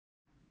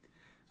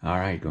All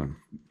right, going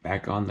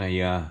back on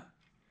the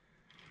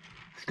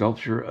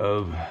sculpture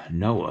of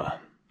Noah.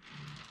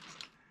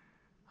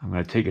 I'm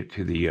going to take it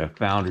to the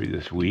foundry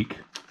this week,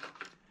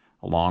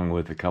 along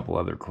with a couple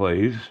other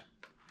clays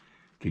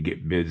to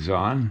get bids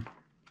on,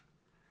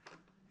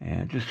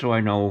 and just so I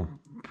know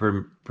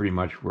pretty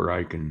much where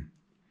I can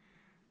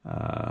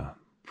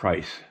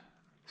price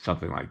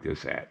something like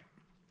this at.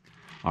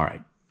 All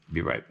right,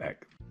 be right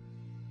back.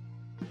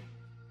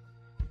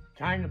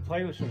 Time to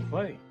play with some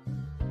clay.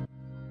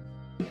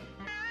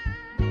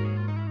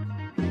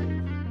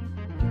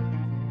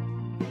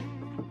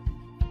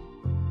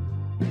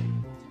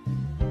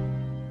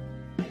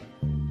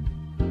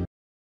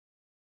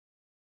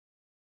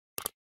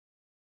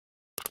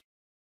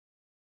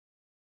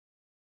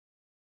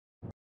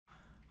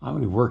 I'm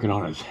going to be working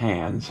on his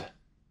hands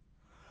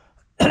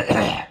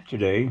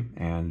today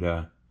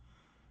and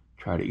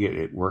try to get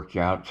it worked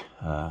out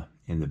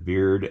in the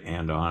beard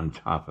and on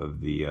top of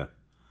the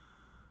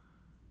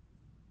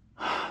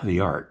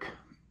ark.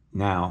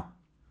 Now,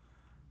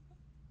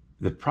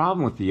 the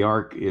problem with the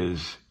ark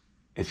is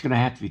it's going to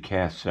have to be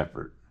cast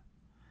separate.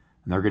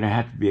 And they're going to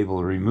have to be able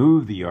to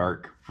remove the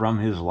ark from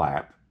his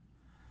lap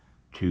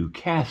to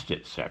cast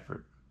it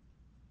separate.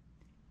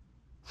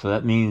 So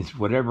that means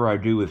whatever I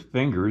do with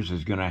fingers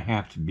is going to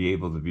have to be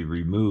able to be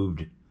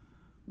removed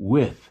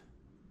with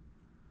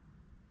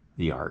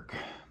the ark.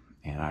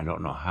 And I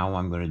don't know how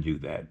I'm going to do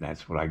that.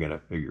 That's what I got to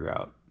figure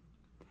out.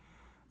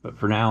 But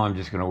for now, I'm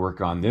just going to work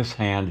on this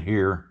hand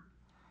here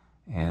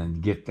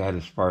and get that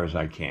as far as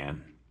I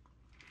can.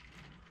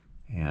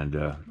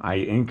 And I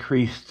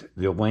increased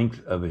the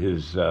length of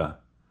his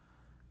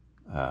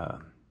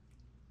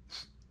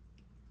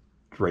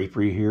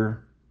drapery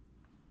here,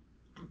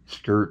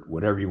 skirt,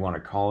 whatever you want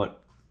to call it.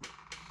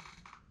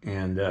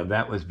 And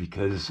that was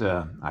because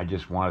I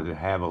just wanted to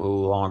have a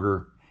little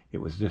longer. It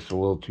was just a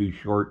little too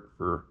short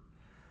for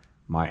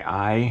my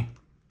eye.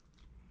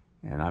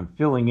 And I'm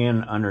filling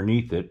in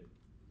underneath it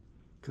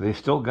because they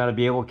still got to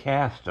be able to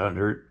cast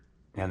under it,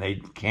 and they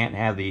can't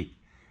have the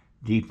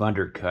deep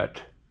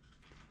undercut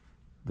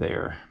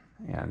there.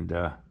 And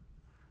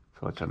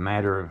so it's a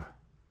matter of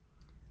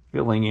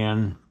filling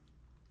in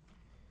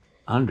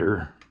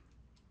under,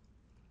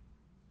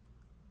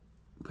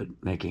 but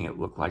making it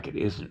look like it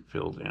isn't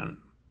filled in.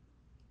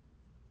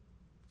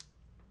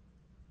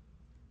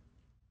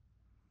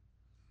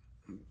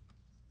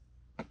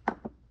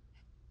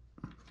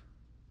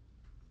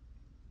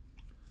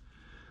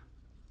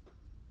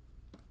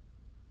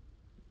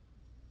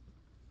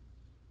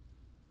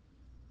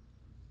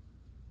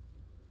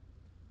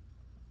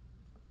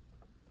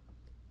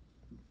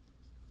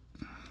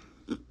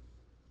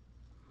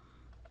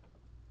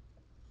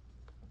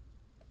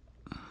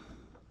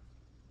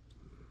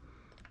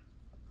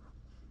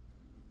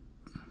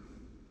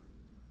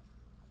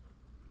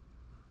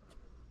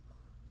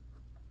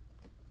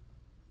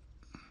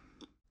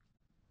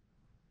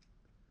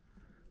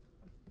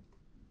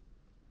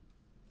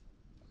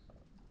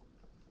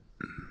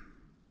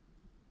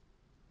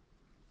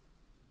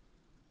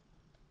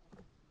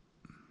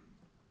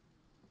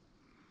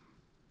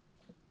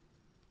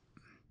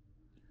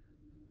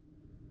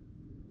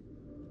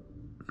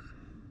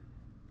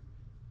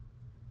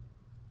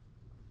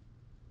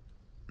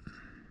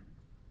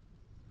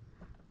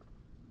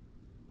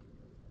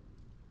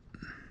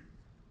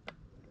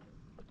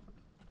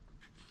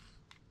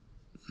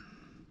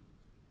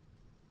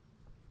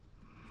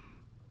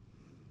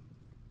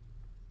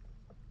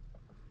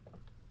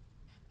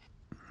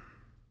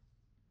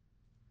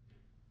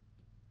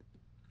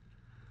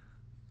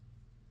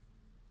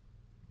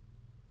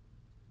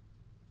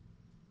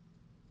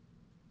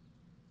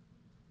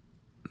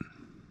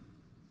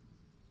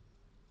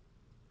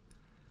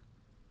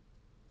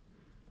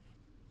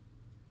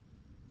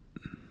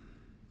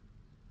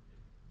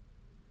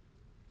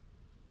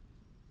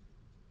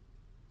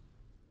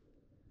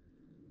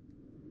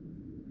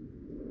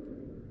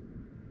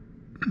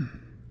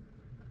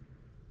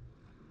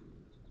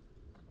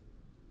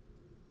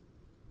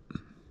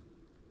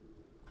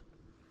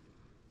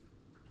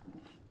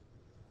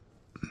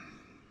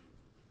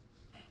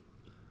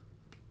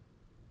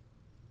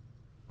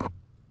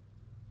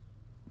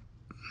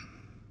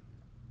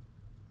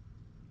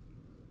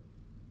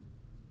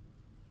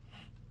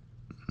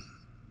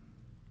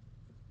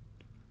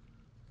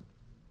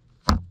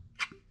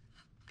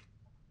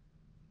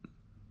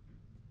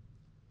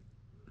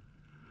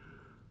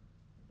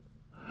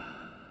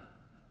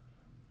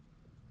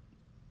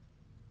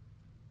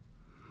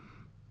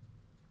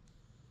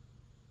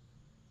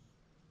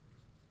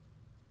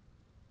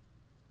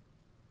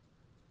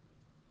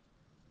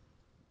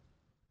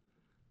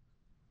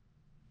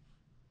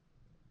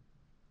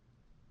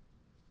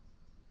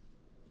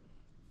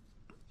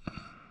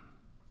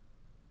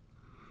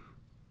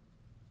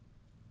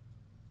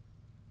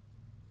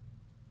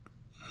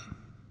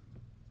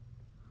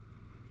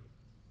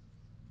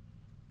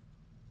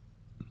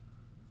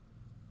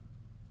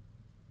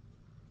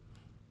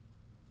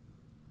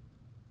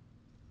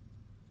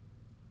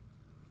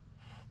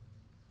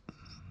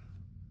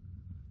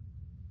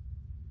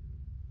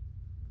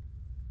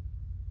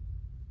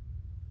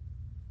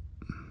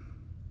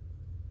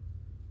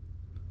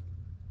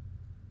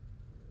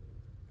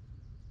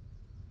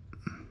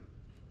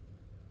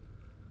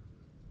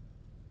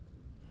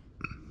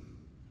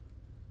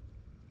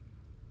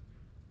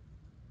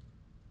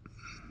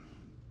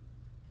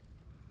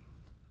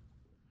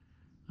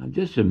 I'm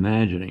just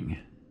imagining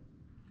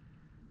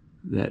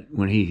that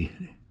when he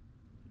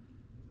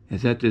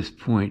is at this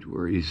point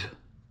where he's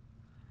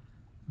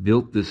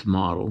built this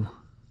model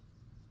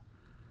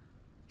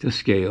to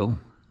scale,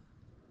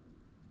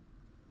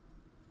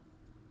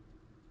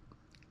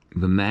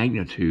 the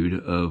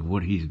magnitude of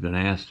what he's been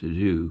asked to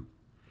do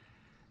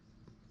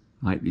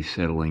might be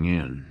settling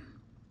in.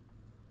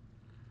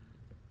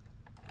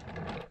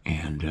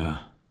 And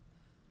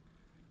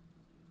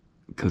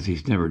because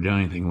he's never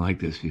done anything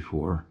like this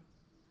before,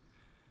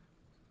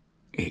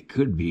 it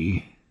could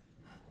be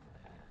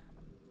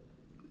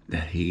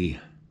that he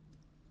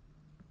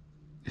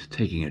is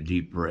taking a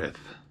deep breath.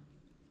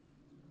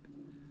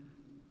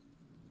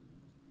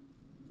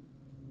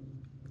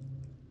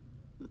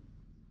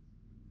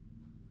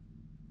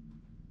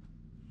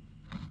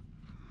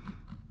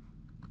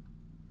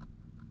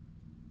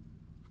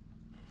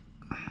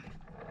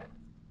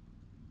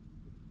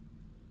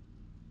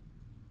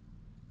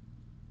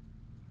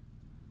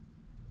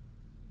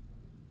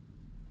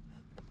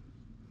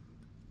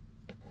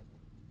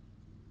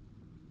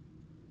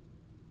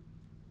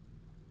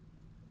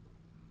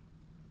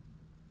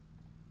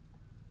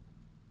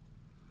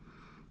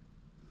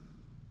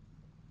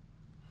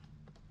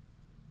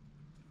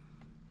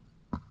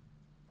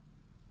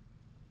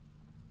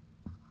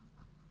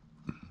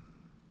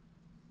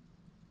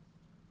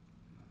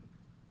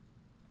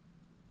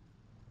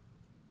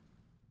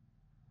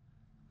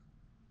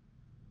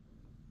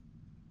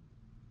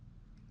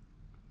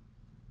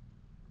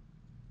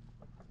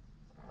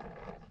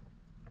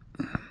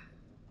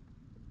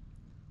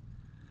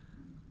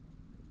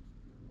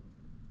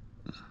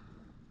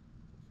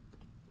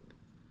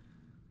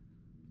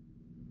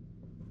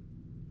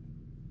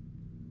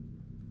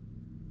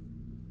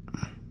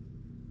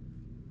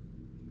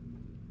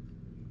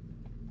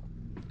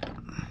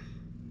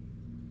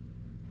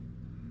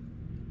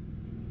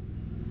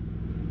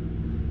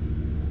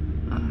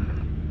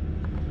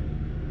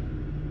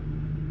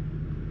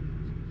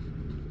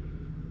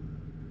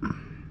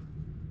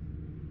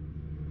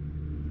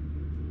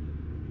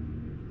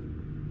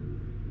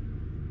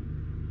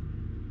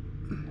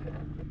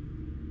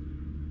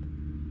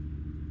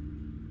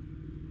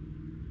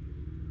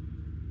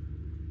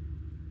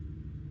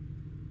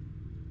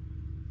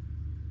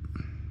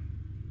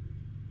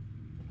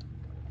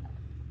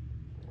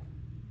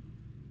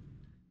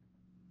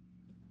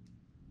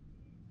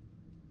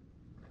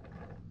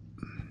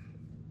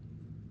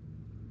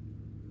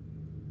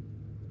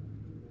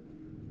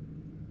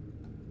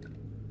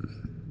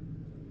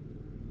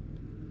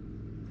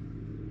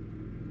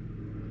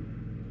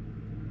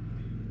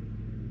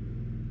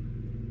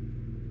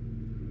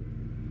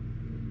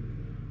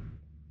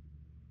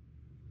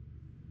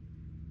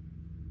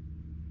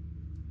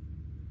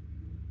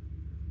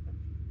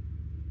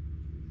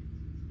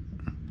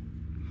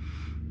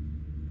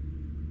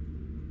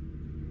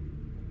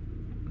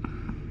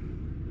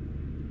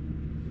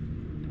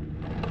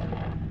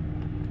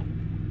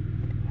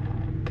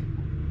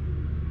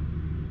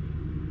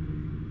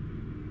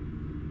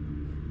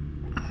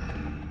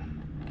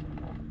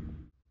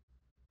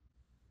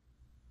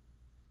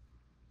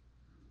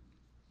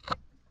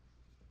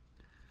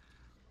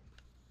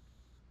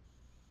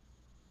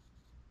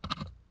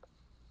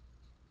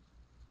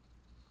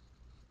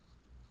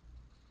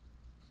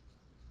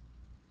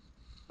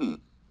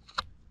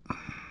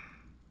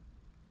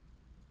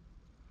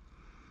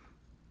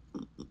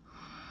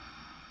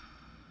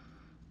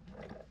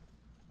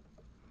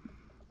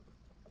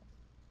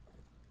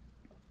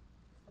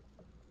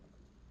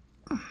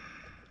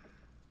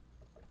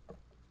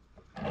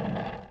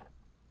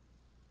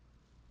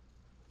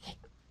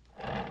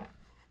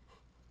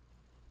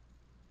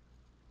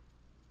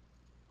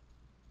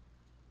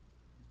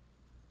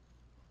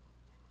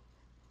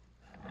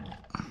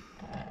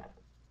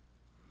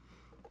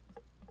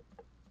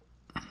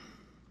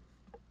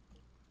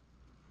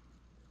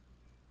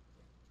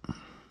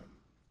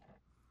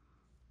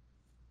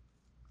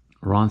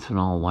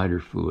 Roncinol lighter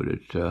fluid,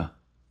 it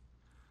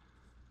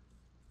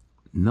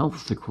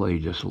melts the clay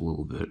just a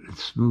little bit. It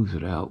smooths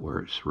it out where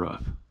it's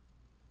rough.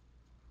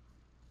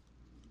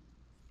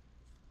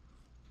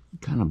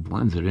 It kind of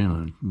blends it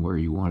in where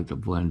you want it to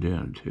blend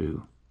in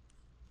too.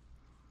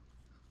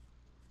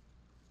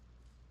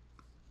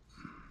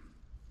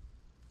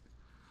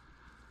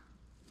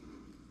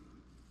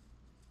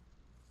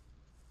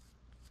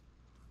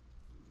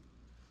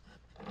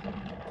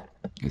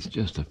 It's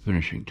just a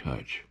finishing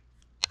touch.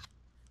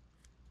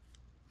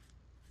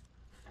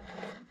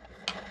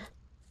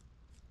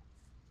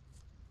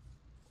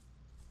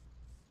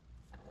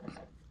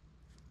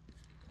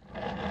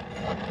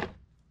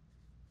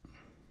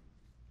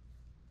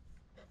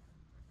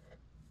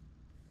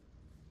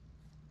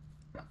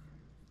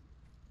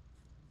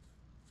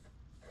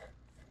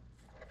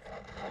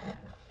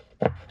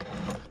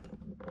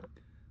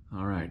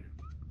 All right,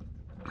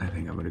 I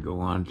think I'm going to go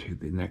on to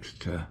the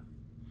next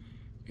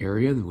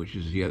area, which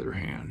is the other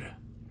hand.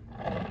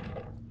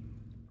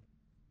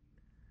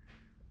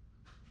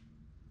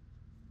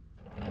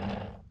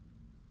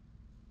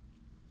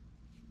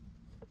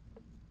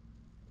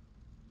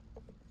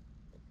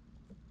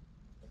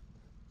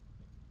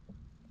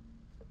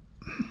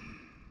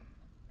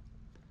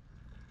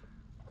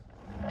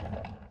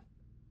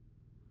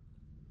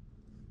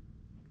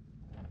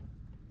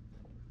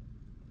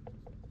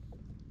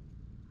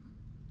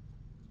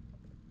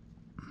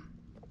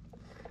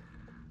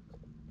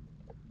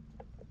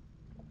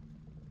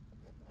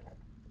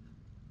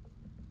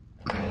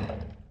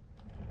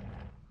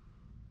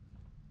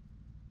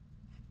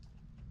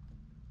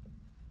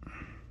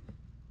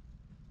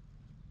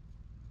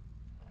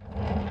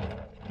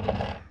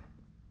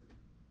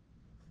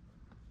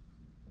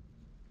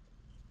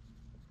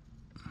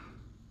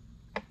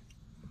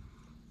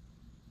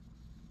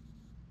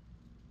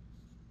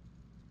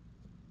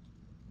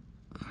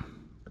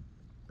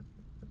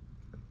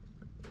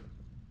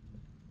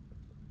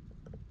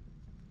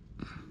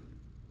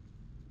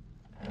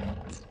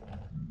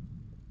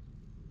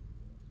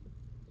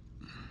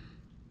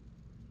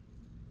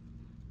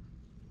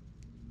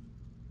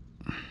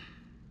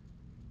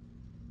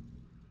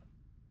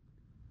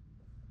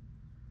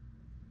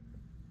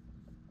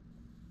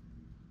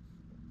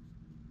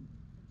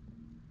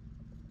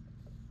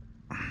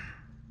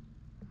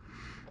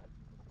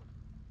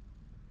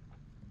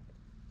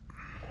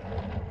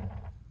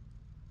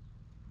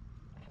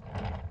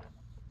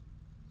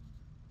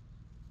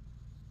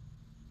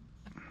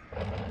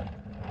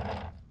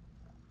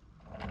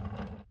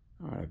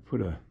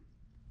 put a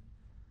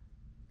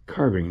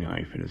carving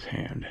knife in his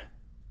hand.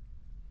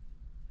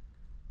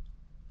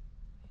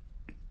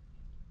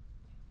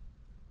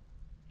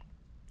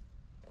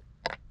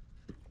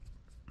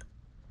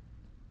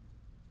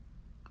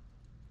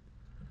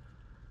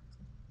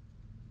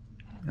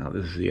 Now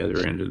this is the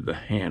other end of the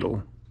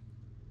handle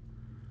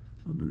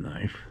of the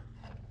knife.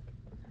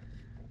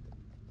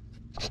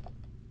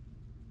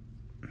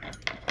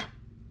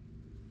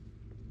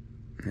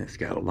 And it's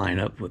got to line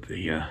up with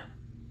the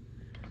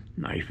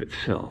knife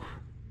itself.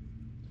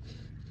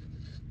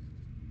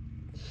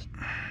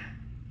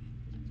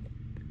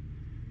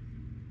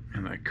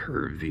 And I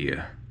curve the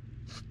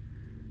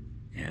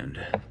end.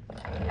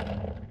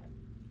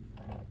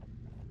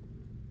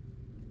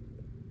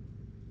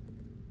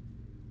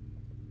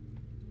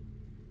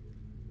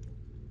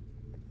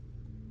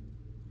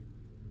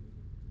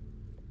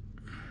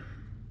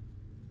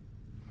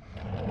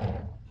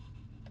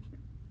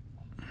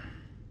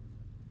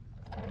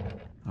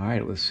 All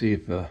right, let's see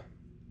if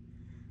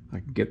I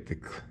can get the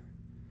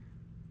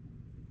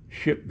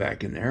ship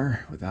back in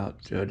there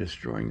without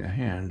destroying the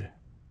hand.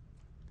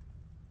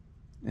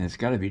 And it's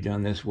got to be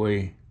done this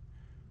way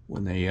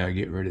when they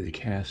get ready to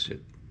cast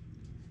it,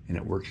 and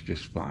it works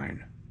just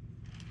fine.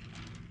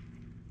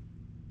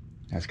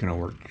 That's going to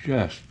work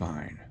just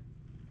fine.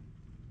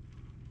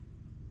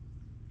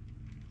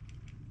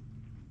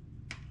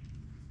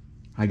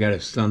 I got a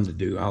sum to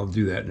do. I'll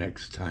do that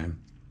next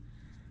time,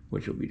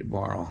 which will be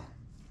tomorrow.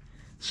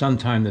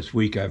 Sometime this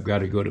week, I've got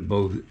to go to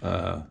both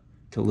to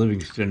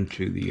Livingston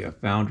to the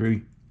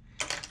foundry.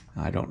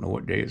 I don't know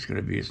what day it's going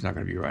to be. It's not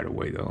going to be right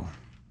away, though.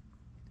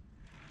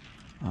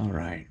 All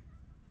right.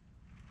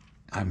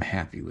 I'm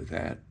happy with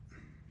that.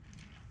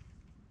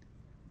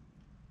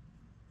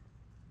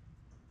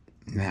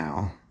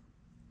 Now,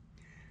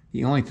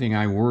 the only thing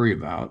I worry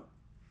about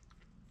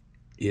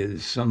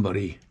is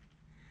somebody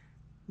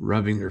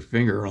rubbing their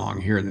finger along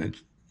here and then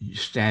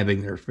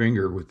stabbing their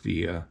finger with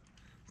the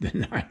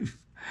knife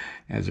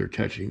as they're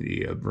touching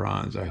the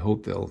bronze. I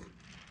hope they'll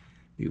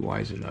be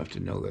wise enough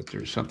to know that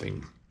there's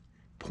something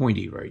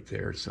pointy right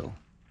there. So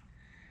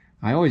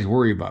I always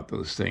worry about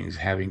those things,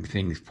 having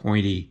things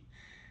pointy,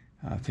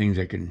 things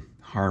that can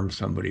harm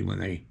somebody when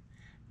they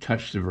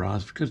touch the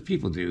bronze, because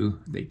people do.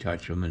 They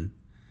touch them and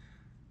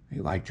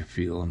they like to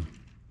feel them.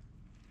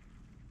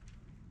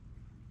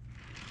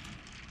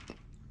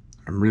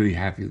 I'm really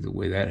happy with the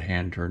way that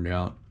hand turned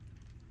out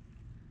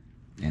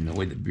and the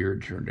way the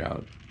beard turned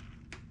out.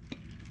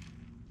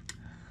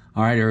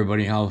 All right,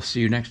 everybody, I'll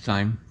see you next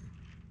time.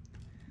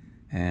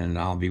 And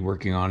I'll be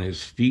working on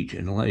his feet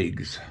and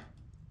legs.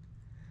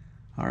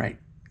 All right,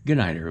 good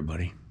night,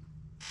 everybody.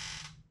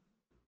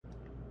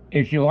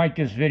 If you like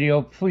this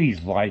video,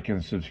 please like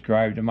and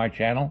subscribe to my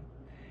channel.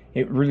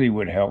 It really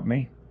would help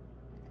me.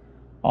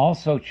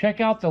 Also, check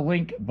out the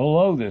link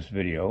below this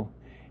video.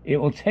 It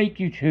will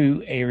take you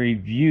to a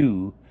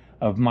review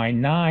of my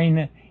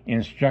 9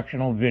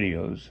 instructional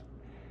videos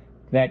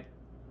that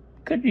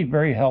could be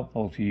very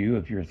helpful to you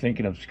if you're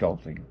thinking of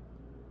sculpting.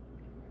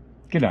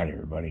 Good night,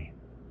 everybody.